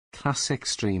classic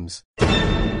streams. Hey,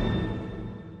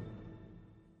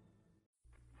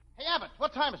 Abbott,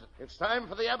 what time is it? It's time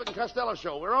for the Abbott and Costello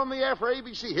Show. We're on the air for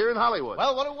ABC here in Hollywood.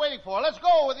 Well, what are we waiting for? Let's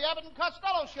go with the Abbott and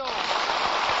Costello Show.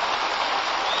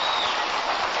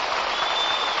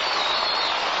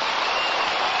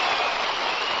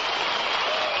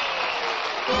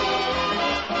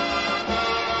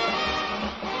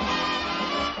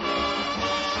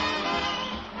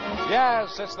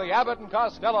 Yes, it's the Abbott and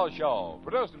Costello Show,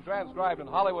 produced and transcribed in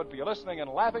Hollywood for your listening and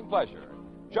laughing pleasure.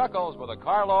 Chuckles with a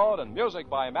carload and music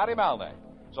by Matty Malneck.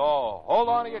 So hold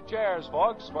on to your chairs,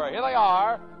 folks, for here they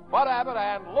are, Bud Abbott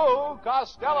and Lou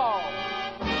Costello.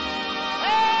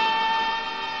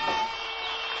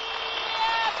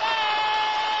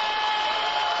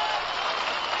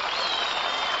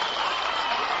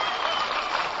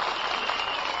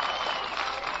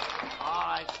 All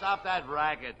right, stop that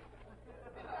racket.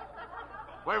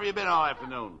 Where have you been all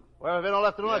afternoon? Where have I been all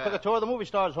afternoon? Yeah. I took a tour of the movie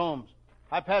stars' homes.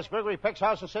 I passed Gregory Peck's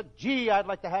house and said, gee, I'd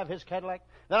like to have his Cadillac.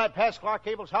 Then I passed Clark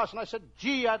Gable's house and I said,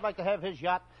 gee, I'd like to have his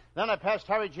yacht. Then I passed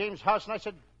Harry James' house and I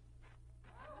said...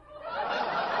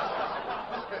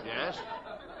 Yes?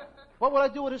 What would I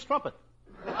do with his trumpet?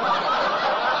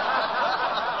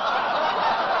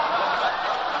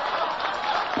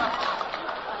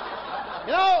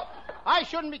 You know, I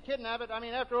shouldn't be kidding, Abbott. I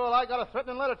mean, after all, I got a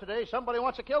threatening letter today. Somebody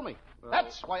wants to kill me.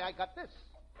 That's why I got this.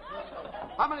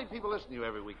 How many people listen to you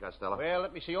every week, Costello? Well,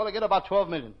 let me see. Altogether, about 12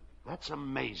 million. That's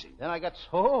amazing. Then I got...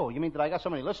 Oh, you mean that I got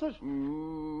so many listeners?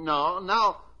 No,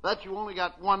 now that you only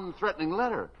got one threatening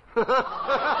letter.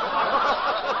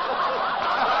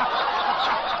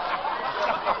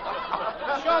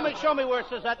 Show me where it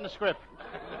says that in the script.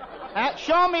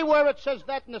 Show me where it says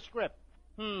that in the script.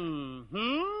 Well,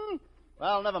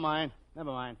 never mind.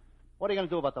 What are you going to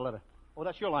do about the letter? Oh,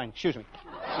 that's your line. Excuse me.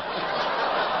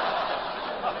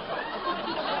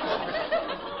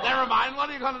 Never mind. What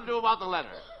are you going to do about the letter?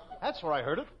 That's where I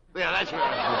heard it. Yeah, that's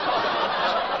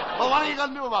right. Well, what are you going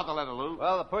to do about the letter, Lou?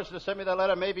 Well, the person that sent me that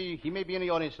letter, he may be in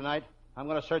the audience tonight. I'm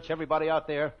going to search everybody out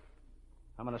there.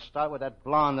 I'm going to start with that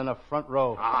blonde in the front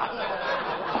row. No,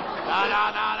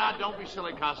 don't be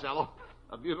silly, Costello.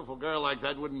 A beautiful girl like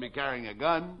that wouldn't be carrying a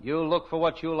gun. You look for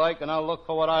what you like, and I'll look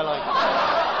for what I like.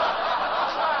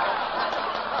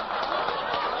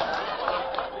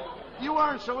 You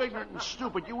aren't so ignorant and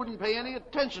stupid you wouldn't pay any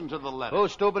attention to the letter.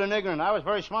 Who's stupid and ignorant? I was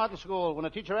very smart in school. When a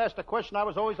teacher asked a question, I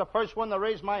was always the first one to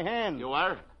raise my hand. You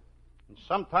are? And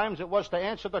sometimes it was to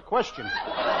answer the question.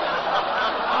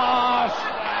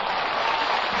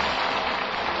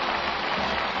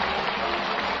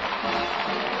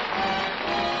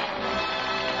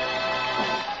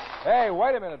 Hey,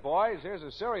 wait a minute, boys. Here's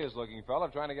a serious-looking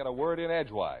fella trying to get a word in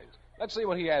edgewise. Let's see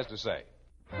what he has to say.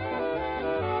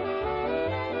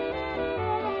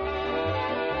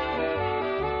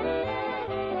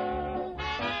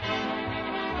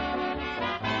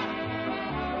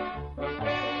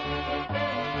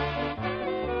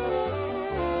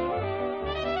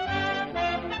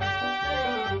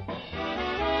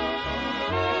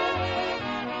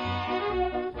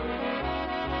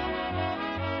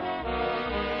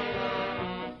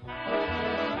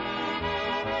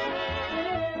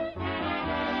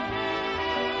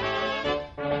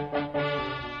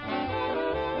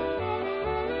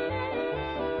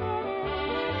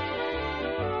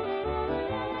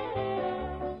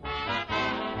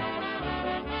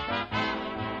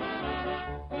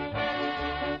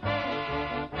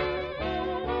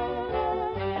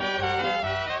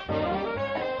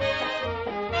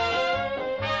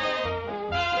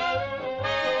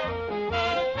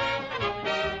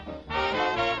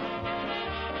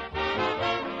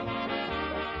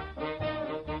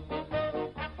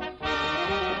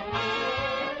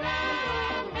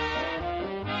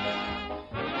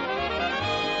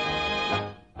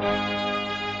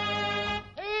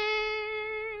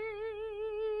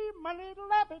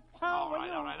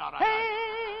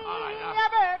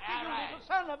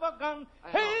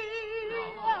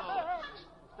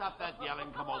 Stop that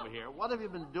yelling. Come over here. What have you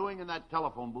been doing in that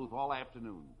telephone booth all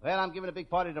afternoon? Well, I'm giving a big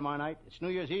party tomorrow night. It's New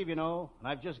Year's Eve, you know, and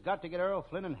I've just got to get Earl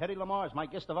Flynn and Hedy Lamarr as my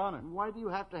guest of honor. Why do you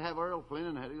have to have Earl Flynn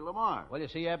and Hedy Lamarr? Well, you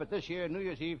see, Abbott, this year New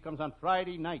Year's Eve comes on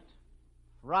Friday night.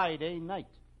 Friday night.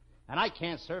 And I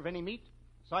can't serve any meat,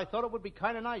 so I thought it would be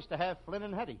kind of nice to have Flynn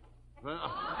and Hedy. Well,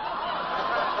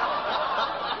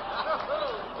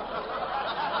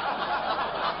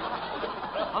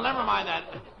 never mind that.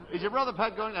 Is your brother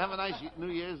Pat going to have a nice New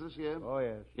Year's this year? Oh,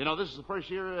 yes. You know, this is the first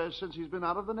year since he's been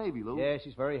out of the Navy, Lou. Yes,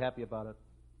 he's very happy about it.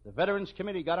 The Veterans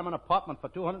Committee got him an apartment for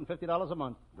 $250 a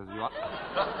month.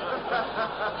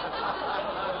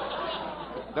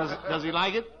 Does he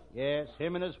like it? Yes,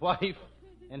 him and his wife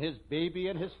and his baby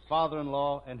and his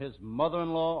father-in-law and his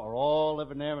mother-in-law are all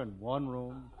living there in one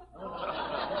room.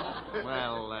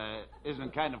 Well, isn't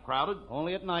it kind of crowded?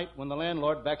 Only at night when the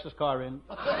landlord backs his car in.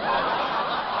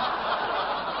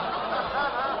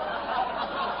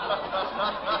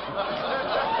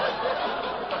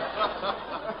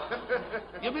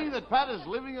 You mean that Pat is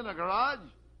living in a garage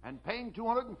and paying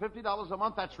 $250 a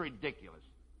month? That's ridiculous.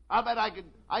 I bet I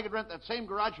could rent that same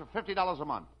garage for $50 a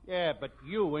month. Yeah, but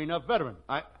you ain't a veteran.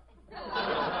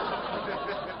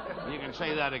 You can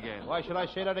say that again. Why should I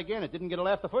say that again? It didn't get a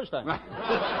laugh the first time.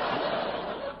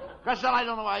 Costello, I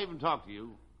don't know why I even talked to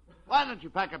you. Why don't you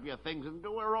pack up your things and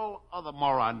go where all other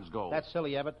morons go? That's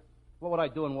silly, Abbott. What would I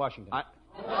do in Washington?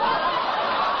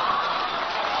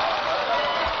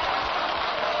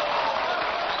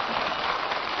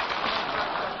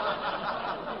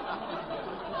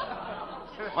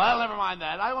 Well, never mind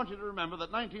that. I want you to remember that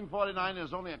 1949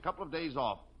 is only a couple of days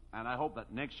off. And I hope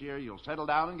that next year you'll settle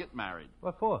down and get married.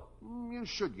 What for? You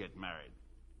should get married.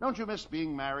 Don't you miss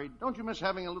being married? Don't you miss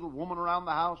having a little woman around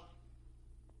the house?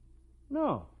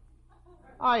 No.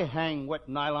 I hang wet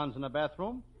nylons in the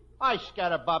bathroom. I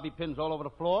scatter bobby pins all over the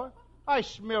floor. I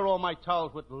smear all my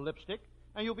towels with lipstick.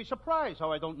 And you'll be surprised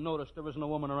how I don't notice there isn't a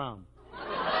woman around.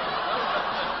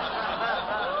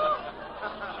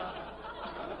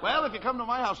 Well, if you come to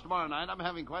my house tomorrow night, I'm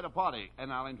having quite a party,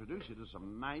 and I'll introduce you to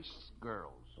some nice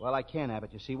girls. Well, I can't,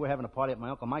 Abbott. You see, we're having a party at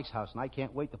my Uncle Mike's house, and I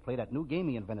can't wait to play that new game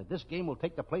he invented. This game will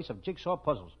take the place of jigsaw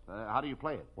puzzles. How do you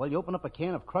play it? Well, you open up a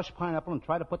can of crushed pineapple and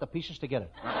try to put the pieces together.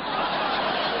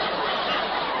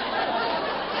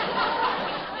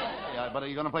 Yeah, but are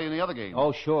you going to play any other game?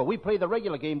 Oh, sure. We play the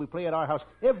regular game we play at our house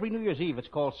every New Year's Eve. It's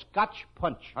called Scotch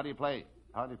Punch. How do you play?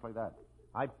 How do you play that?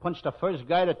 I punch the first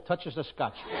guy that touches the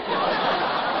scotch.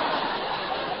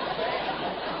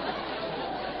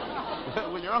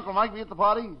 Will your Uncle Mike be at the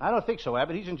party? I don't think so,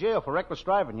 Abbott. He's in jail for reckless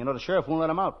driving. You know, the sheriff won't let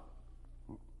him out.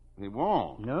 He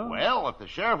won't? No. Well, if the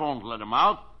sheriff won't let him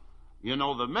out, you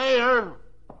know the mayor,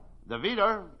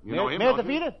 DeVita. You know him, Mayor don't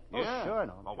you? DeVita? Yeah. Oh, sure I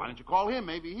know. Well, why don't you call him?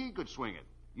 Maybe he could swing it.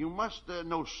 You must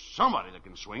know somebody that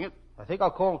can swing it. I think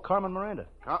I'll call Carmen Miranda.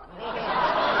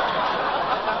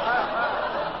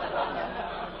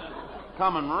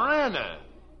 Carmen Miranda.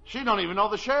 She don't even know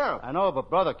the sheriff. I know, but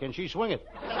brother, can she swing it?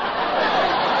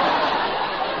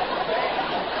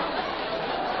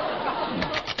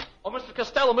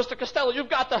 Oh, Mr. Costello, you've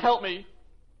got to help me.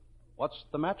 What's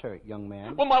the matter, young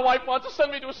man? Well, my wife wants to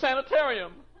send me to a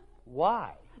sanitarium.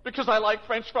 Why? Because I like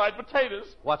French fried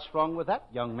potatoes. What's wrong with that,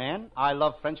 young man? I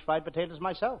love French fried potatoes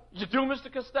myself. You do,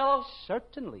 Mr. Costello?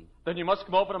 Certainly. Then you must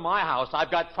come over to my house.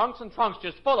 I've got trunks and trunks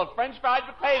just full of French fried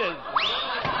potatoes.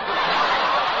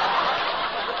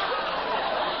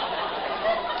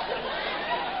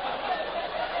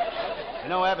 You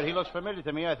know, Abbott, he looks familiar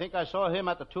to me. I think I saw him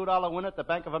at the $2 win at the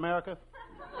Bank of America.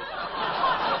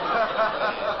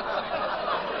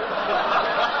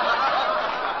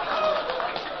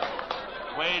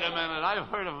 Wait a minute. I've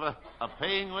heard of a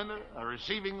paying window, a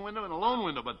receiving window, and a loan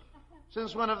window, but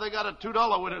since when have they got a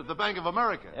 $2 window at the Bank of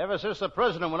America? Ever since the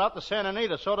president went out to Santa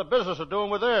Anita, so the business are doing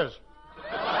with theirs.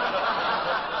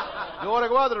 You ought to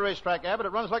go out to the racetrack, Abbott.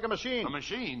 It runs like a machine. A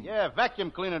machine? Yeah, vacuum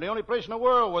cleaner. The only place in the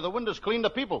world where the windows clean the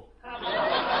people.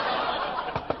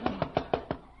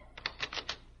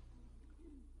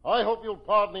 I hope you'll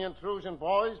pardon the intrusion,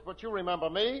 boys, but you remember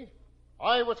me.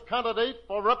 I was candidate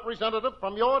for representative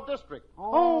from your district.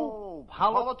 Oh,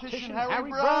 politician Harry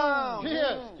Brown.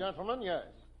 Yes, gentlemen, yes.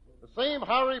 The same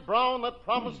Harry Brown that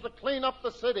promised to clean up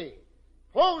the city,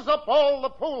 close up all the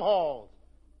pool halls,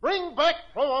 bring back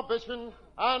prohibition,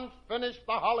 and finish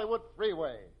the Hollywood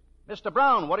freeway. Mr.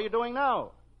 Brown, what are you doing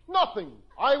now? Nothing.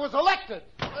 I was elected.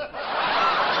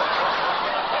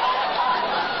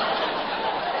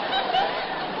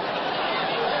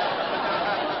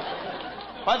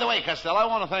 By the way, Costello, I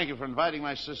want to thank you for inviting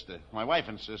my sister, my wife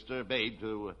and sister, Babe,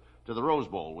 to the Rose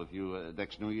Bowl with you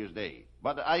next New Year's Day.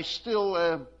 But I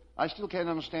still can't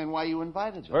understand why you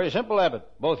invited them. Very simple, Abbott.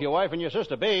 Both your wife and your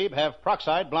sister, Babe, have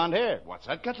peroxide blonde hair. What's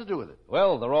that got to do with it?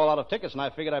 Well, they're all out of tickets, and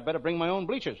I figured I'd better bring my own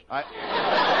bleachers. Well,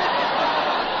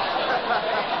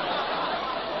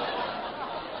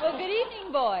 good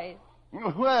evening, boys.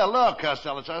 Well, look,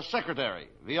 Costello, it's our secretary,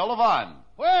 Viola Vaughn.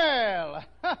 Well,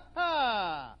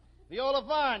 Viola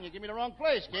Vaughn, you give me the wrong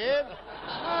place, kid.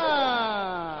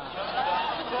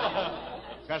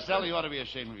 Costello, you ought to be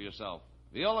ashamed of yourself.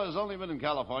 Viola has only been in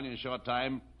California a short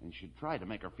time, and you should try to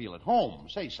make her feel at home.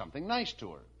 Say something nice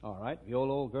to her. All right,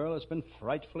 Viola, old girl, it's been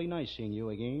frightfully nice seeing you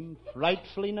again.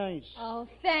 Frightfully nice. Oh,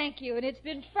 thank you, and it's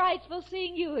been frightful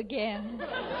seeing you again.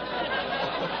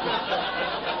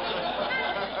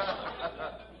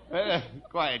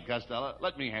 Quiet, Costello.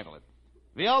 Let me handle it.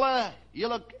 Viola, you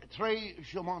look très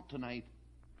charmante tonight.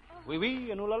 Oui,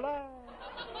 oui, and ooh la la.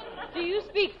 Do you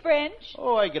speak French?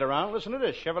 Oh, I get around. Listen to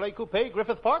this. Chevrolet Coupe,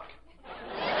 Griffith Park.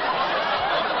 No.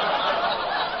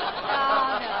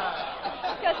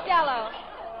 Costello.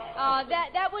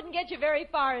 That wouldn't get you very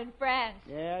far in France.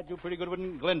 Yeah, I do pretty good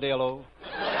in Glendale, oh.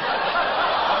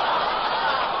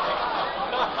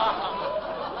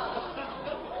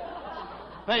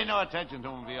 Pay no attention to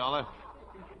him, Viola.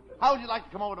 How would you like to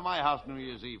come over to my house New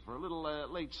Year's Eve for a little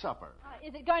late supper?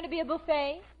 Is it going to be a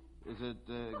buffet? Is it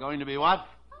going to be what?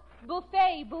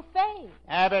 Buffet.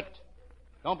 Abbott,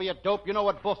 don't be a dope. You know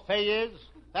what buffet is?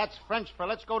 That's French for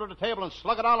let's go to the table and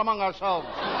slug it all among ourselves.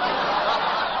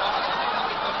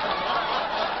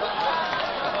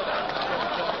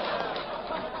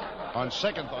 On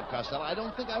second thought, Costello, I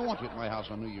don't think I want you at my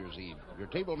house on New Year's Eve. Your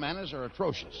table manners are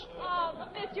atrocious. Oh,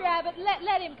 Mr. Abbott,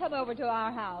 let him come over to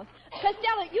our house.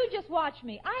 Costello, you just watch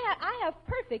me. I have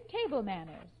perfect table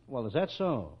manners. Well, is that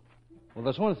so? Well,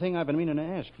 there's one thing I've been meaning to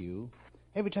ask you.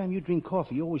 Every time you drink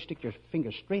coffee, you always stick your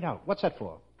finger straight out. What's that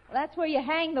for? That's where you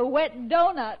hang the wet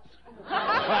donuts.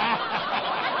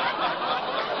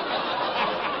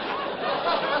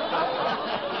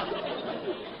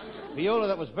 Viola,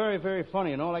 that was very, very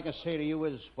funny, and all I can say to you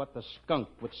is what the skunk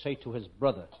would say to his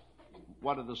brother.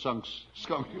 What did the skunk?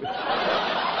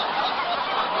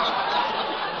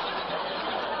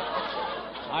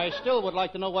 I still would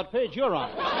like to know what page you're on.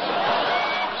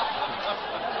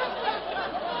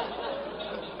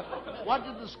 What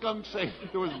did the skunk say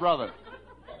to his brother?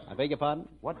 I beg your pardon?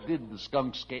 What did the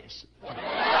skunk say?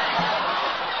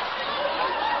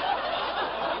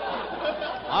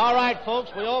 All right,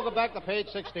 folks, we all go back to page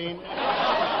 16.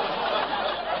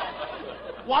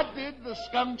 What did the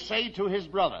skunk say to his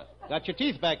brother? Got your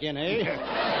teeth back in, eh?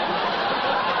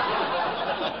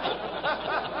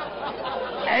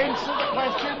 Answer the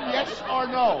question, yes or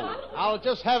no. I'll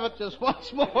just have it just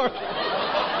once more.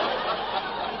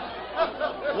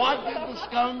 What did the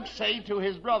skunk say to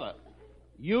his brother?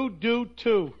 You do,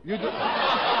 too. You do.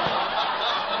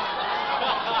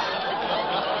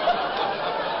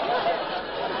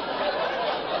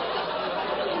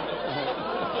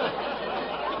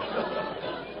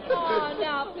 Oh,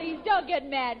 now, please, don't get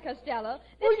mad, Costello.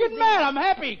 Well, get mad. I'm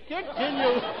happy.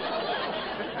 Continue.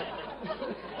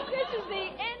 This is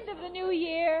the end of the new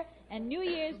year and New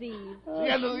Year's Eve.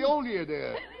 The end of the old year,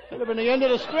 dear. Could have been the end of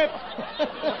the script.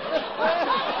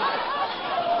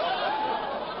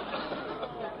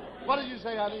 What did you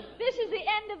say, honey? This is the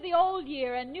end of the old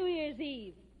year and New Year's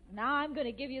Eve. Now I'm going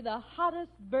to give you the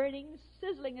hottest, burning,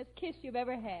 sizzlingest kiss you've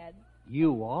ever had.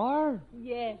 You are?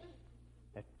 Yes.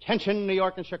 Attention, New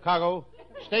York and Chicago.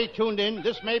 Stay tuned in.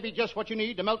 This may be just what you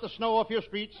need to melt the snow off your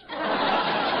streets.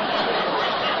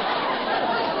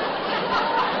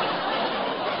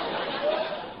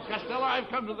 Costello, I've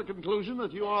come to the conclusion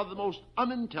that you are the most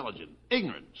unintelligent,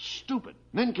 ignorant, stupid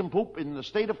nincompoop in the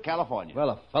state of California. Well,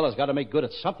 a fella's got to make good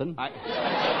at something.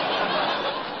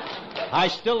 I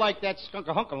still like that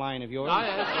skunk-a-hunka line of yours.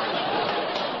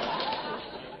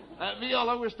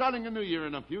 Viola, we're starting a new year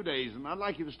in a few days, and I'd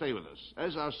like you to stay with us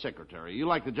as our secretary. You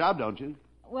like the job, don't you?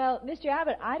 Well, Mr.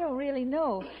 Abbott, I don't really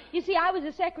know. You see, I was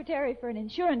a secretary for an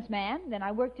insurance man, then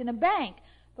I worked in a bank.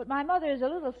 But my mother is a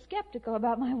little skeptical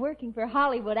about my working for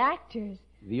Hollywood actors.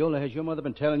 Viola, has your mother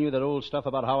been telling you that old stuff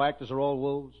about how actors are all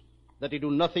wolves? That they do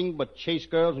nothing but chase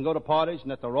girls and go to parties,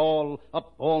 and that they're all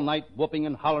up all night whooping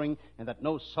and hollering, and that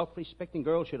no self-respecting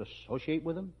girl should associate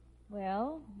with them?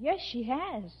 Well, yes, she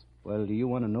has. Well, do you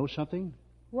want to know something?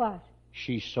 What?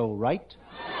 She's so right.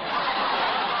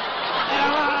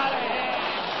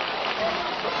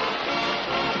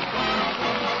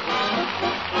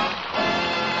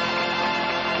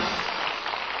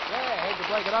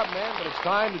 Break it up, men, but it's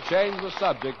time to change the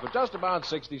subject for just about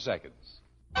 60 seconds.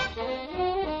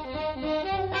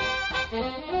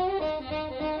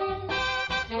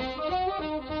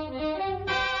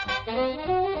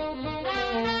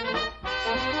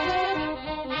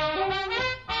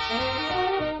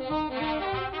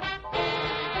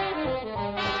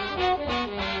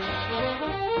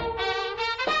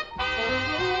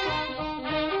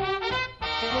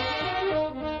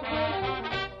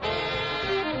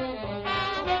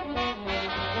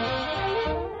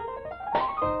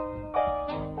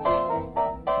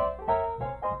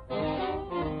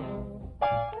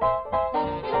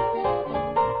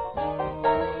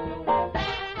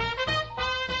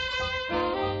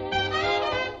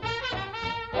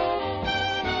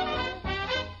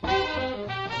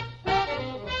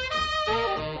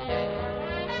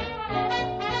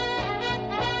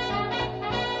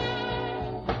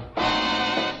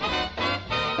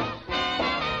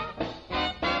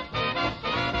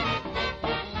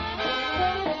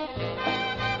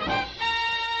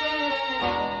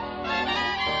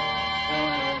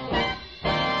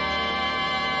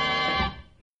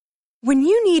 When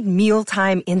you need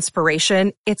mealtime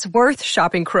inspiration, it's worth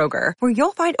shopping Kroger, where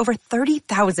you'll find over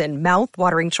 30,000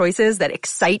 mouth-watering choices that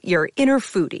excite your inner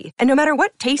foodie. And no matter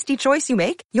what tasty choice you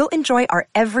make, you'll enjoy our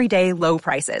everyday low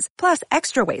prices, plus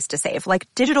extra ways to save, like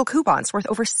digital coupons worth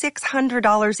over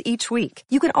 $600 each week.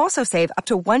 You can also save up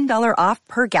to $1 off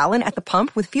per gallon at the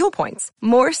pump with fuel points.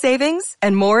 More savings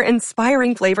and more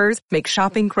inspiring flavors make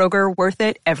shopping Kroger worth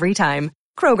it every time.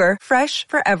 Kroger, fresh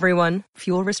for everyone.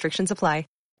 Fuel restrictions apply.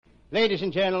 Ladies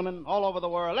and gentlemen, all over the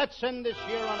world, let's end this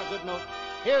year on a good note.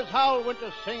 Here's Howell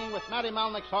Winters singing with Matty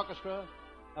Malnick's orchestra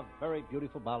a very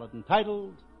beautiful ballad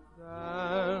entitled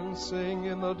Dancing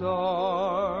in the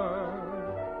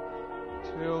Dark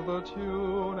till the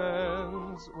tune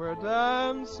ends. We're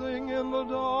dancing in the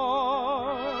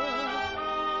dark,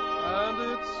 and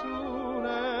it soon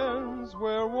ends.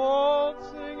 We're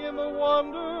waltzing in the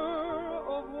wonder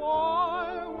of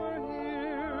why we're here.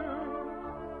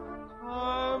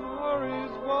 Time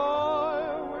hurries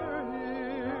by, we're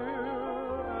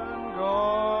here and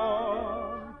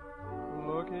gone,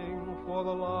 looking for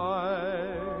the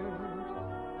light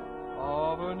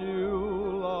of a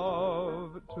new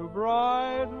love to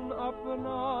brighten up the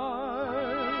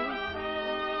night.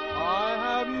 I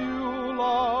have you,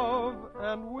 love,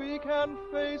 and we can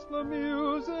face the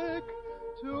music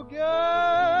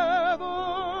together,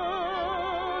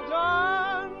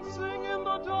 dancing in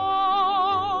the dark.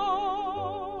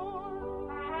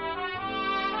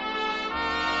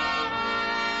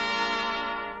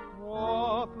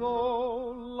 What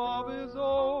though love is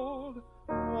old,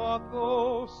 what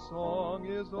though song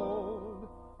is old,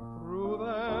 through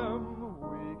them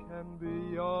we can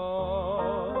be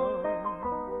young.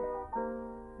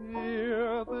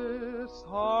 Hear this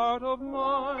heart of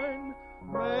mine,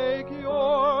 make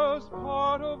yours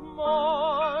part of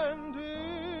mine,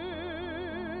 dear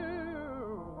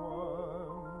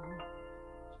one.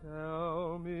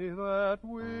 Tell me that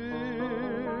we're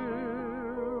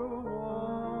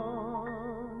one.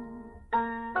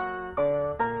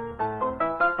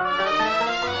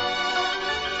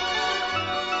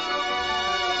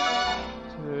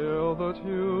 Till the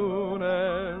tune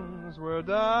ends, we're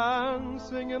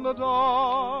dancing in the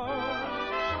dark.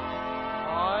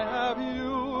 I have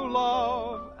you,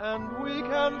 love, and we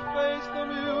can face the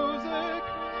music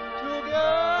together,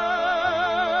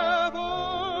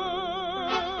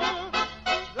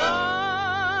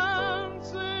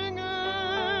 dancing in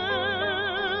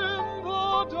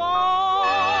the dark.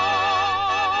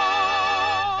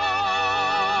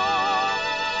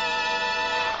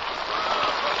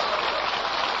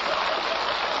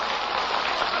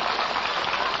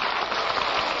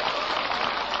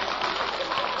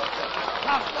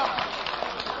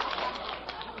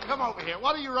 Come over here.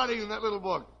 What are you writing in that little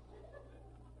book?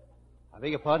 I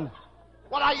beg your pardon?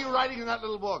 What are you writing in that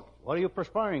little book? What are you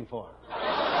perspiring for?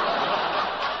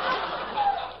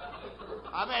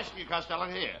 I'm asking you, Costello,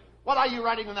 here. What are you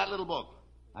writing in that little book?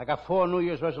 I got 4 New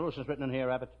Year's resolutions written in here,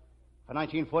 Abbott. For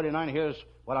 1949, here's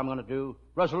what I'm going to do.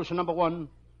 Resolution number 1,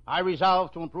 I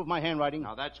resolve to improve my handwriting.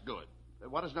 Now, that's good.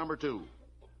 What is number 2?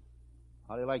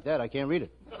 How do you like that? I can't read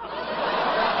it.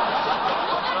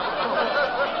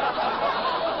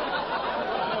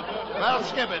 Well,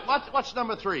 skip it. What's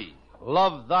number 3?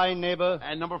 Love thy neighbor.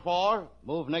 And number 4?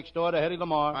 Move next door to Hedy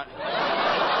Lamarr.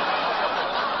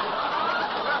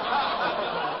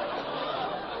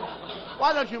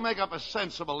 Why don't you make up a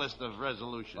sensible list of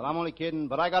resolutions? Well, I'm only kidding,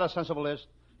 but I got a sensible list.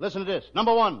 Listen to this.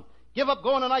 Number 1, give up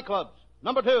going to nightclubs.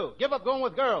 Number 2, give up going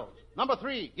with girls. Number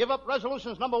 3, give up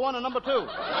resolutions number 1 and number 2.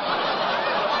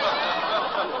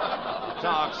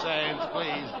 Talk sense,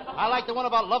 please. I like the one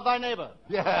about love thy neighbor.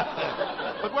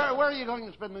 Yeah. But where are you going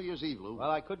to spend New Year's Eve, Lou? Well,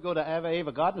 I could go to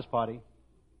Ava Gardner's party.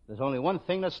 There's only one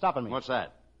thing that's stopping me. What's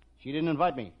that? She didn't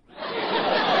invite me.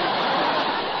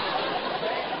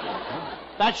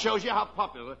 That shows you how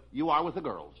popular you are with the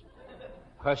girls.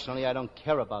 Personally, I don't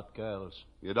care about girls.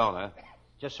 You don't, huh?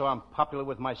 Just so I'm popular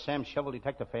with my Sam Shovel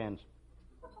detective fans.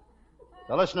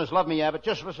 The listeners love me, Abbott.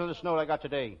 Just listen to this note I got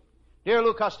today. Dear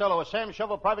Lou Costello, a Sam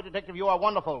Shovel private detective, you are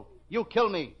wonderful. You kill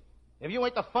me. If you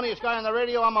ain't the funniest guy on the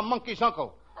radio, I'm a monkey's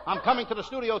uncle. I'm coming to the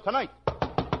studio tonight.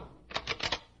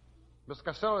 Mr.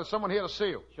 Costello, there's someone here to see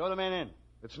you. Show the man in.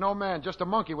 It's no man, just a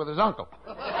monkey with his uncle.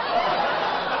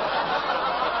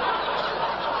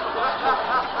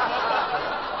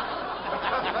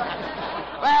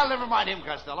 Well, never mind him,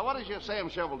 Costello. What is your Sam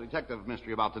Shovel detective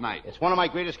mystery about tonight? It's one of my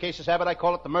greatest cases, Abbott. I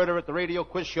call it the murder at the radio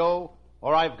quiz show,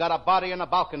 or I've got a body in a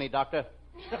balcony, Doctor.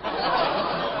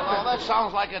 Oh, that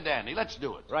sounds like a dandy. Let's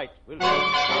do it. Right. We'll do it.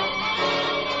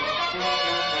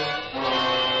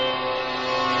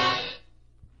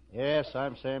 Yes,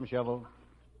 I'm Sam Shovel.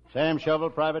 Sam Shovel,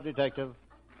 private detective.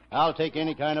 I'll take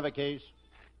any kind of a case.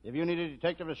 If you need a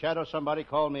detective to shadow somebody,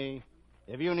 call me.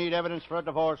 If you need evidence for a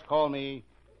divorce, call me.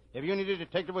 If you need a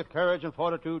detective with courage and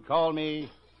fortitude, call me.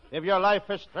 If your life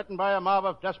is threatened by a mob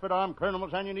of desperate armed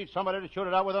criminals and you need somebody to shoot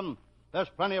it out with them, there's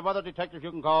plenty of other detectives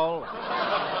you can call. As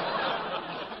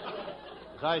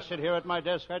I sit here at my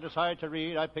desk, I decide to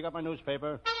read. I pick up my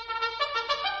newspaper.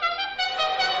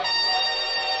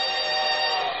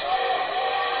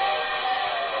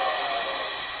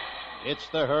 It's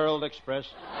the Herald Express.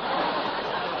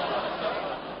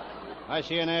 I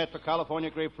see an ad for California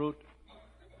grapefruit.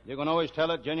 You can always tell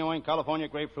it genuine California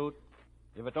grapefruit.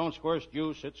 If it don't squirt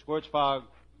juice, it squirts fog.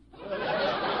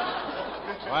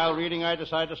 While reading, I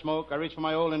decide to smoke. I reach for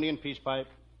my old Indian peace pipe.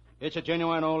 It's a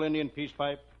genuine old Indian peace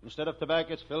pipe. Instead of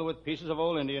tobacco, it's filled with pieces of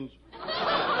old Indians.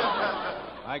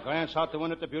 I glance out the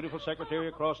window at the beautiful secretary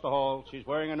across the hall. She's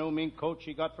wearing a new mink coat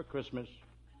she got for Christmas.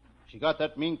 She got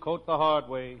that mink coat the hard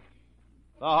way.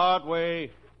 The hard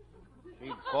way.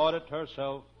 She bought it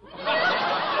herself.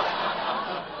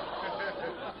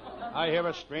 I hear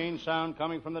a strange sound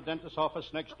coming from the dentist's office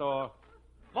next door.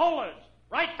 Molars,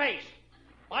 right face,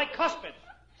 bicuspids,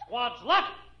 squad's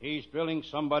left. He's drilling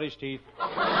somebody's teeth.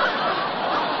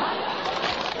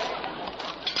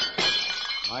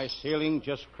 My ceiling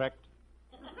just cracked.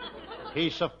 A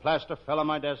piece of plaster fell on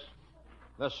my desk.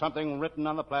 There's something written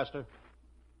on the plaster.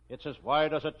 It's as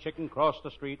wide as a chicken crossed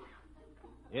the street.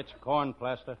 It's corn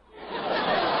plaster.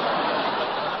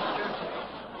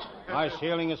 My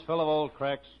ceiling is full of old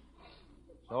cracks.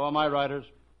 So are my writers.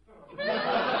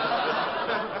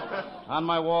 On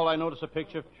my wall, I notice a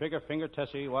picture of Trigger Finger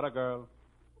Tessie. What a girl.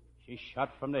 She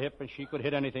shot from the hip and she could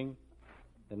hit anything.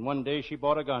 Then one day she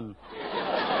bought a gun.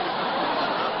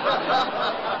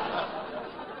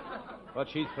 But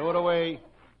she threw it away.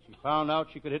 She found out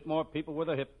she could hit more people with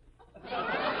a hip.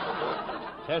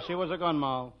 Tessie was a gun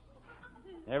moll.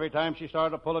 Every time she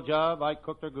started to pull a job, I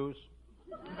cooked her goose.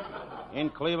 In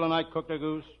Cleveland, I cooked her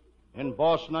goose. In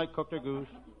Boston, I cooked her goose.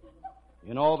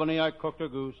 In Albany, I cooked her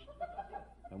goose.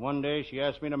 And one day, she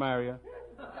asked me to marry her.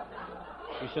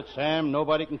 She said, Sam,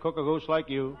 nobody can cook a goose like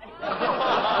you.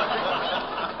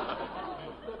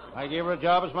 I gave her a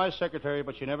job as my secretary,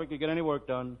 but she never could get any work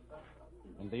done.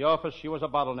 In the office, she was a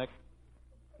bottleneck.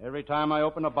 Every time I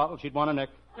opened a bottle, she'd want a neck.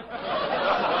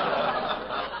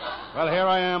 Well, here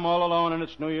I am all alone, and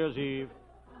it's New Year's Eve.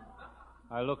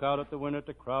 I look out at the window at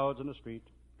the crowds in the street.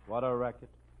 What a racket.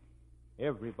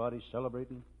 Everybody's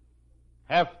celebrating.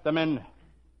 Half the men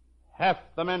have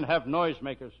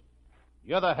noisemakers.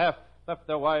 The other half left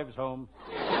their wives home.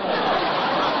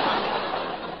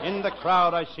 In the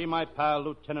crowd, I see my pal,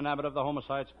 Lieutenant Abbott of the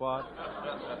Homicide Squad.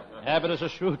 Abbott is a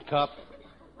shrewd cop,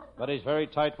 but he's very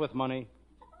tight with money.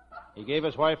 He gave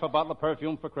his wife a bottle of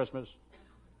perfume for Christmas.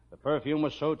 The perfume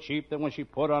was so cheap that when she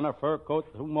put on her fur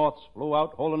coat, 2 moths flew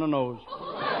out, holding her nose.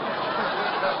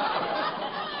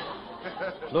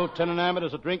 Lieutenant Abbott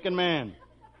is a drinking man.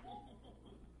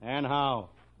 And how?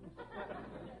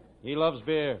 He loves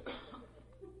beer.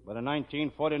 But in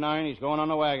 1949, he's going on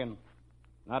a wagon.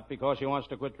 Not because he wants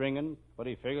to quit drinking, but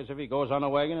he figures if he goes on a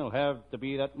wagon, he'll have to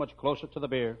be that much closer to the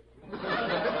beer.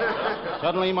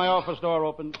 Suddenly, my office door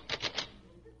opened.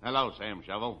 Hello, Sam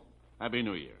Shovel. Happy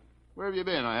New Year. Where have you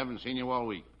been? I haven't seen you all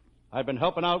week. I've been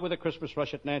helping out with a Christmas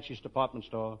rush at Nancy's department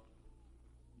store.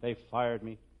 They fired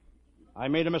me. I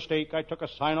made a mistake. I took a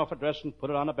sign-off address and put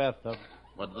it on a bathtub.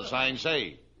 What did the sign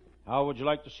say? How would you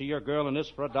like to see your girl in this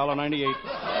for $1.98?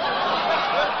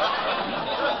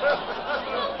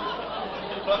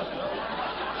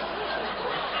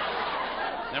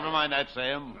 Never mind that,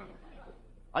 Sam.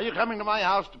 Are you coming to my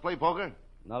house to play poker?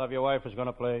 None of your wife is going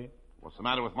to play. What's the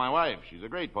matter with my wife? She's a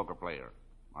great poker player.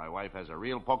 My wife has a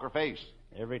real poker face.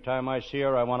 Every time I see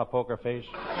her, I want a poker face.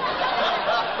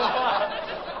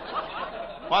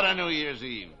 What a New Year's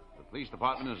Eve. The police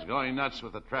department is going nuts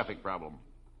with the traffic problem.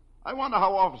 I wonder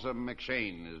how Officer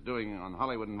McShane is doing on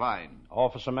Hollywood and Vine.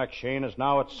 Officer McShane is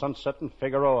now at Sunset and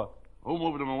Figueroa. Who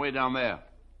moved him away down there?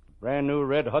 Brand new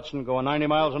red Hudson going 90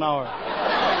 miles an hour.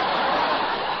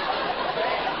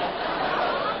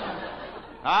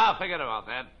 Forget about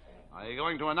that. Are you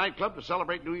going to a nightclub to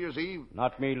celebrate New Year's Eve?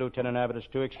 Not me, Lieutenant Abbott. It's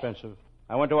too expensive.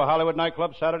 I went to a Hollywood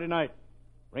nightclub Saturday night.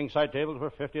 Ringside tables were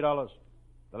 $50.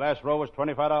 The last row was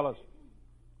 $25.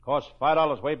 Cost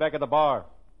 $5 way back at the bar.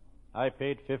 I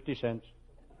paid 50 cents.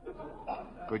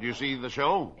 Could you see the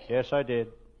show? Yes, I did.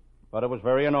 But it was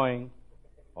very annoying.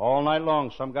 All night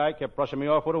long, some guy kept brushing me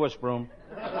off with a whisk broom.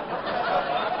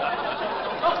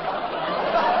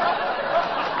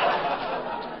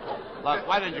 Look,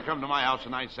 why didn't you come to my house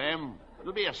tonight, Sam?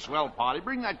 It'll be a swell party.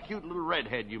 Bring that cute little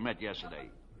redhead you met yesterday.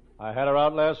 I had her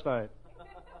out last night.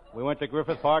 We went to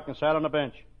Griffith Park and sat on a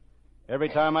bench. Every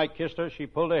time I kissed her, she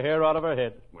pulled her hair out of her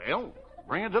head. Well,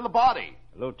 bring it to the party.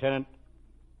 Lieutenant,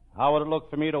 how would it look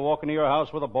for me to walk into your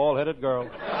house with a bald-headed girl?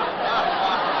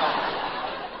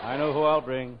 I know who I'll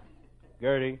bring.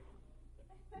 Gertie.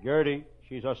 Gertie,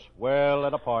 she's a swell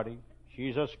at a party.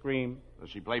 She's a scream.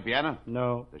 Does she play piano?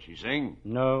 No. Does she sing?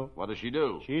 No. What does she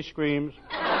do? She screams.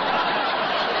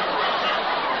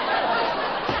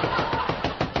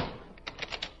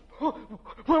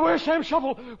 Where's Sam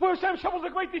Shovel? Where's Sam Shovel, the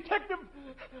great detective?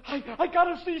 I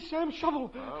gotta see Sam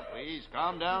Shovel. Oh, please,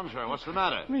 calm down, sir. What's the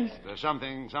matter? Please. Is there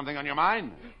something on your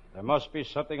mind? There must be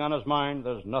something on his mind.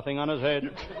 There's nothing on his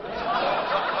head.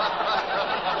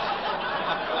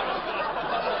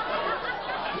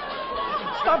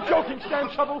 Stop joking, Sam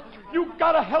Shovel. You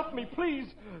gotta help me, please.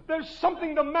 There's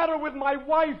something the matter with my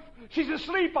wife. She's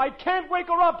asleep. I can't wake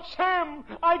her up. Sam,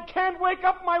 I can't wake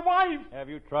up my wife. Have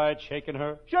you tried shaking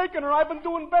her? Shaking her? I've been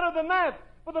doing better than that.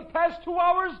 For the past 2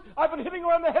 hours, I've been hitting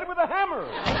her on the head with a hammer.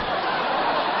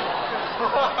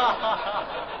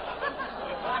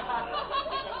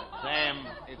 Sam,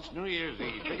 it's New Year's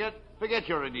Eve. Forget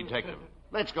you're a detective.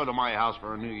 Let's go to my house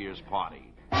for a New Year's party.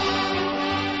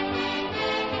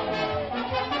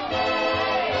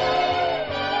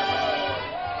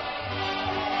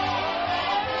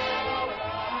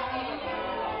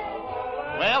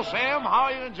 Well, Sam, how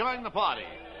are you enjoying the party?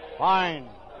 Fine.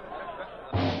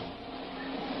 Attention,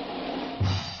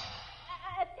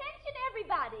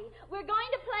 everybody. We're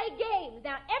going to play games.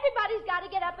 Now, everybody's got to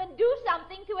get up and do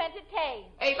something to entertain.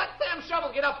 Hey, let Sam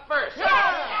Shovel get up first.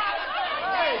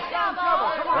 Hey, Sam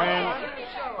Shovel,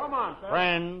 Come on.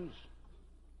 Friends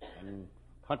and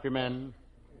countrymen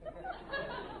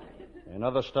and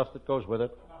other stuff that goes with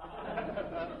it.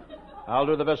 I'll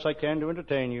do the best I can to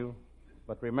entertain you.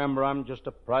 But remember, I'm just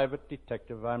a private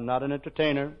detective. I'm not an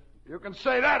entertainer. You can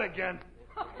say that again.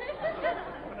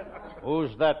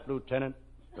 Who's that, Lieutenant?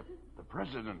 The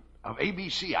president of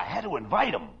ABC. I had to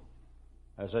invite him.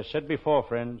 As I said before,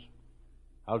 friends,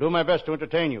 I'll do my best to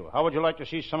entertain you. How would you like to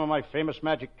see some of my famous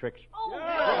magic tricks?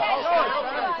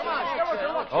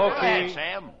 Okay,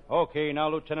 Sam. Okay, now,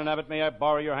 Lieutenant Abbott, may I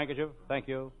borrow your handkerchief? Thank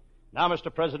you. Now, Mr.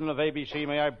 President of ABC,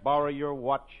 may I borrow your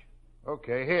watch?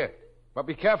 Okay, here. But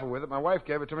be careful with it. My wife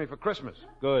gave it to me for Christmas.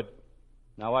 Good.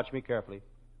 Now watch me carefully.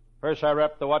 First, I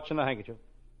wrap the watch in the handkerchief.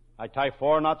 I tie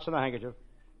 4 knots in the handkerchief.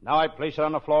 Now I place it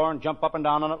on the floor and jump up and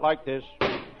down on it like this.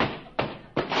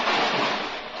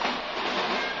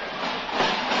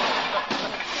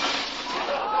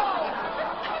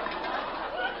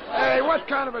 Hey, what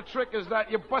kind of a trick is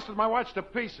that? You busted my watch to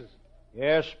pieces.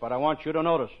 Yes, but I want you to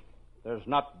notice. There's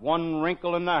not one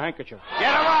wrinkle in the handkerchief.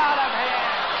 Get him out of here!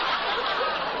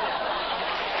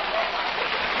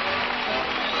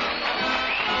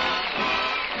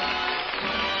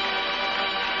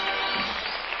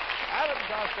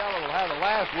 Costello will have the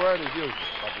last word as usual.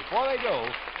 But before they do,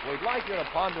 we'd like you to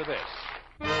ponder this.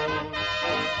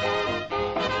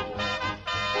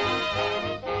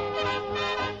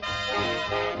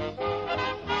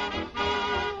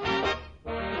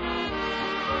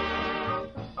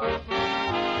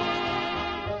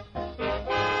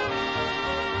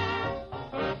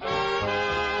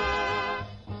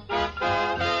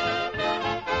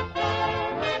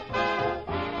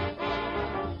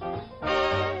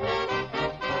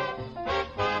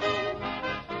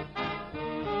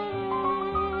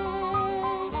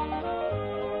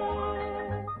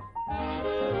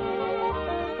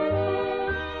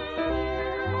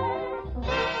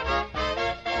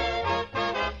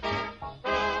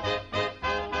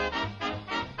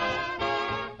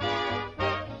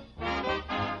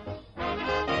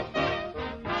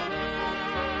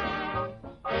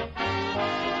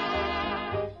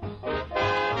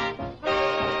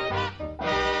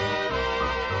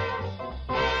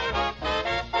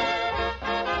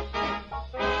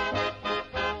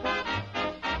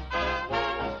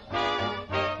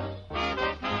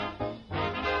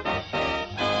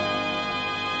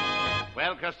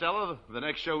 Costello, the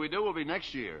next show we do will be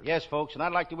next year. Yes, folks, and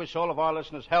I'd like to wish all of our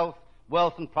listeners health,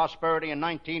 wealth, and prosperity in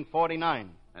 1949.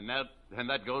 And that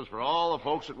goes for all the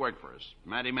folks that work for us.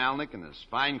 Matty Malnick and his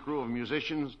fine crew of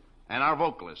musicians, and our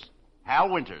vocalist, Hal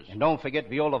Winters. And don't forget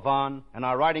Viola Vaughn and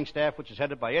our writing staff, which is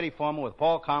headed by Eddie Foreman with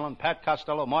Paul Conlon, Pat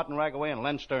Costello, Martin Ragaway, and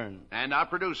Len Stern. And our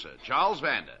producer, Charles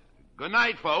Vanda. Good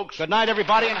night, folks. Good night,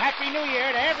 everybody, and Happy New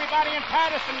Year to everybody in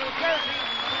Patterson, New Jersey,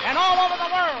 and all over the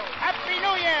world. Happy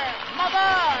New Year, Mother,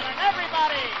 and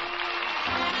everybody.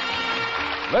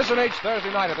 Listen each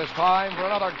Thursday night at this time for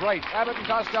another great Abbott and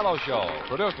Costello show,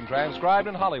 produced and transcribed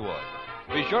in Hollywood.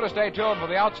 Be sure to stay tuned for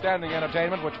the outstanding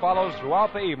entertainment which follows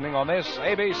throughout the evening on this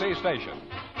ABC station.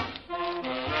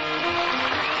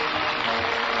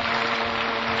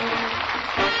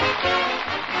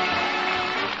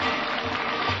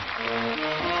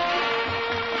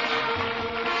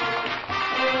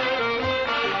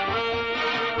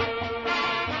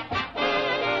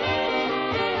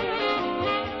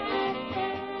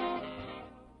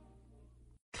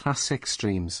 Classic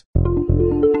Streams.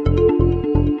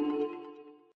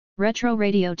 Retro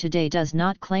Radio Today does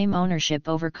not claim ownership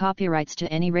over copyrights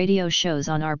to any radio shows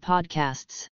on our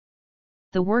podcasts.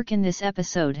 The work in this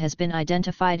episode has been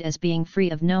identified as being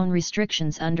free of known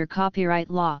restrictions under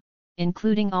copyright law,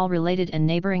 including all related and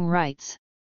neighboring rights.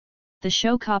 The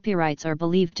show copyrights are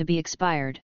believed to be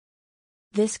expired.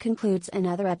 This concludes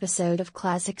another episode of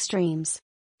Classic Streams.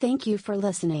 Thank you for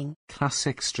listening.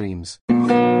 Classic Streams.